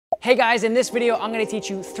Hey guys, in this video, I'm gonna teach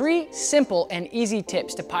you 3 simple and easy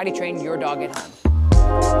tips to potty train your dog at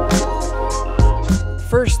home.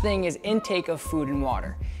 First thing is intake of food and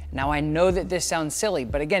water. Now I know that this sounds silly,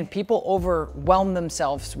 but again, people overwhelm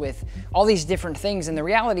themselves with all these different things, and the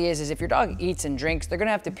reality is if your dog eats and drinks, they're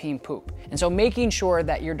gonna have to pee and poop. And so making sure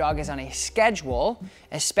that your dog is on a schedule,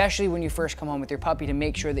 especially when you first come home with your puppy, to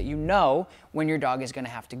make sure that you know when your dog is gonna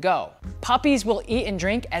have to go. Puppies will eat and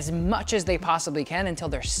drink as much as they possibly can until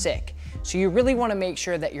they're sick. So you really wanna make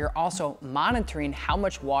sure that you're also monitoring how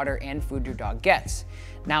much water and food your dog gets.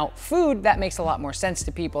 Now, food, that makes a lot more sense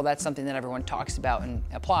to people. That's something that everyone talks about and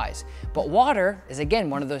applies. But water is,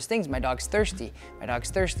 again, one of those things. My dog's thirsty. My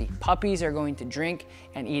dog's thirsty. Puppies are going to drink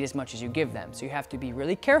and eat as much as you give them. So you have to be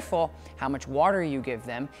really careful how much water you give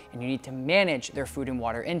them, and you need to manage their food and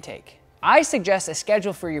water intake. I suggest a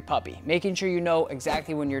schedule for your puppy, making sure you know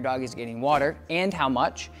exactly when your dog is getting water and how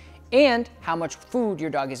much food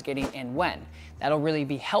your dog is getting and when. That'll really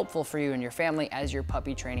be helpful for you and your family as you're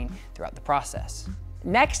puppy training throughout the process.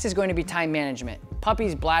 Next is going to be time management.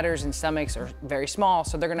 Puppies' bladders and stomachs are very small,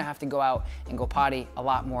 so they're gonna have to go out and go potty a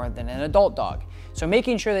lot more than an adult dog. So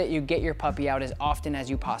making sure that you get your puppy out as often as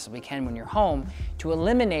you possibly can when you're home to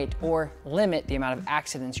eliminate or limit the amount of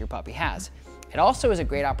accidents your puppy has. It also is a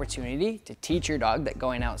great opportunity to teach your dog that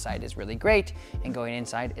going outside is really great and going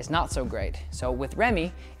inside is not so great. So with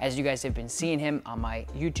Remy, as you guys have been seeing him on my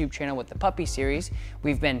YouTube channel with the puppy series,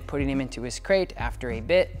 we've been putting him into his crate after a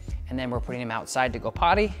bit, and then we're putting him outside to go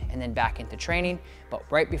potty and then back into training. But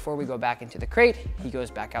right before we go back into the crate, he goes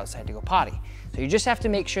back outside to go potty. So you just have to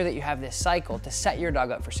make sure that you have this cycle to set your dog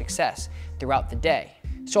up for success throughout the day.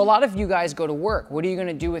 So a lot of you guys go to work. What are you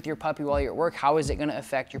gonna do with your puppy while you're at work? How is it gonna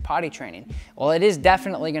affect your potty training? Well, it is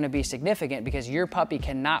definitely gonna be significant because your puppy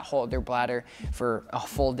cannot hold their bladder for a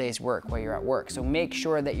full day's work while you're at work. So make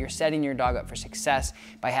sure that you're setting your dog up for success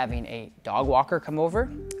by having a dog walker come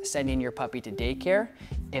over, sending your puppy to daycare,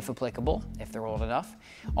 if applicable, if they're old enough.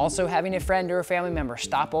 Also having a friend or a family member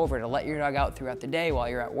stop over to let your dog out throughout the day while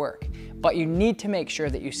you're at work. But you need to make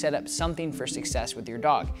sure that you set up something for success with your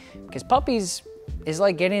dog, because puppies is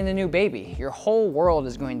like getting a new baby. Your whole world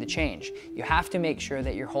is going to change. You have to make sure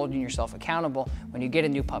that you're holding yourself accountable when you get a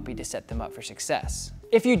new puppy to set them up for success.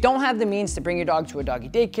 If you don't have the means to bring your dog to a doggy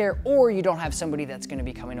daycare, or you don't have somebody that's gonna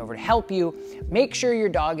be coming over to help you, make sure your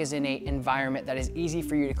dog is in an environment that is easy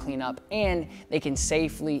for you to clean up and they can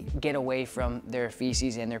safely get away from their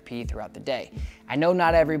feces and their pee throughout the day. I know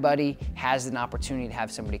not everybody has an opportunity to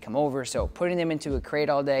have somebody come over, so putting them into a crate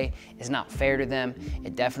all day is not fair to them.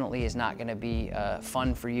 It definitely is not gonna be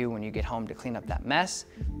fun for you when you get home to clean up that mess.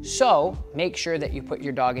 So make sure that you put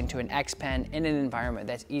your dog into an X-pen in an environment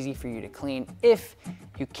that's easy for you to clean if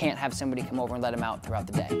you can't have somebody come over and let them out throughout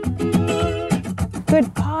the day.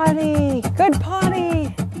 Good potty, good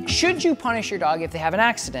potty. Should you punish your dog if they have an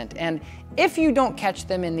accident? And if you don't catch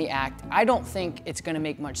them in the act, I don't think it's gonna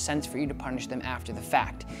make much sense for you to punish them after the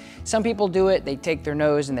fact. Some people do it, they take their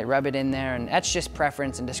nose and they rub it in there, and that's just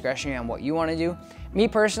preference and discretionary on what you wanna do. Me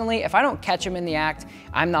personally, if I don't catch them in the act,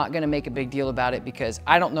 I'm not gonna make a big deal about it because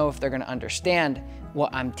I don't know if they're gonna understand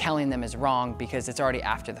what I'm telling them is wrong because it's already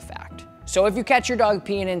after the fact. So if you catch your dog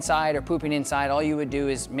peeing inside or pooping inside, all you would do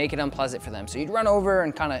is make it unpleasant for them. So you'd run over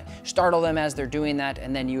and kind of startle them as they're doing that,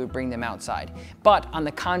 and then you would bring them outside. But on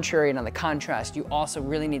the contrary and on the contrast, you also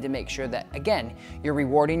really need to make sure that, again, you're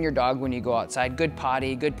rewarding your dog when you go outside. Good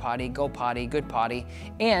potty, go potty, good potty.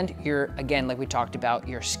 And you're, again, like we talked about,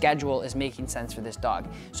 your schedule is making sense for this dog.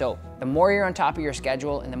 So the more you're on top of your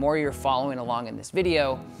schedule and the more you're following along in this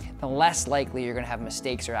video, the less likely you're gonna have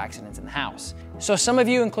mistakes or accidents in the house. So some of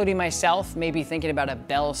you, including myself, may be thinking about a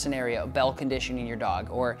bell scenario, bell conditioning your dog,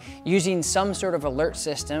 or using some sort of alert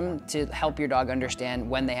system to help your dog understand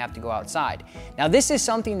when they have to go outside. Now, this is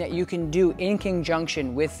something that you can do in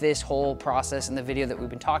conjunction with this whole process in the video that we've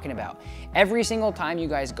been talking about. Every single time you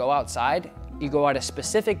guys go outside, you go out a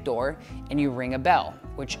specific door and you ring a bell,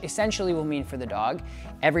 which essentially will mean for the dog,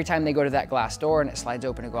 every time they go to that glass door and it slides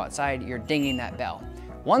open to go outside, you're dinging that bell.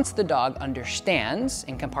 Once the dog understands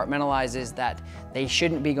and compartmentalizes that they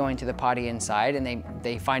shouldn't be going to the potty inside and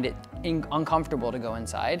they find it uncomfortable to go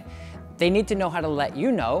inside, they need to know how to let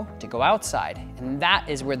you know to go outside. And that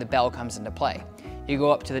is where the bell comes into play. You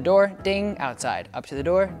go up to the door, ding, outside. Up to the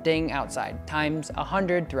door, ding, outside. Times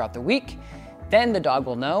 100 throughout the week. Then the dog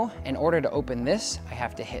will know, in order to open this, I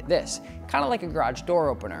have to hit this. Kind of like a garage door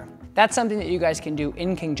opener. That's something that you guys can do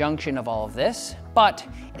in conjunction of all of this, but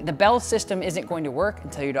the bell system isn't going to work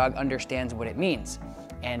until your dog understands what it means.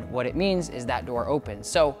 And what it means is that door opens.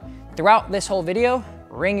 So throughout this whole video,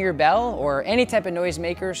 ring your bell or any type of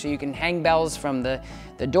noisemaker, so you can hang bells from the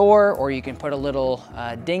door, or you can put a little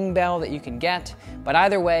ding bell that you can get. But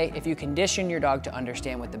either way, if you condition your dog to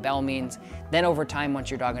understand what the bell means, then over time,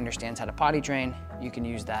 once your dog understands how to potty train, you can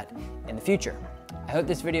use that in the future. I hope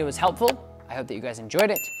this video was helpful. I hope that you guys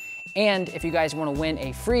enjoyed it. And if you guys want to win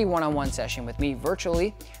a free one-on-one session with me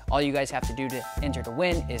virtually, all you guys have to do to enter to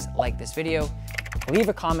win is like this video, leave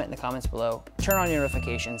a comment in the comments below, turn on your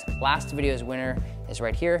notifications. Last video's winner is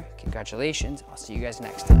right here. Congratulations. I'll see you guys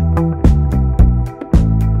next time.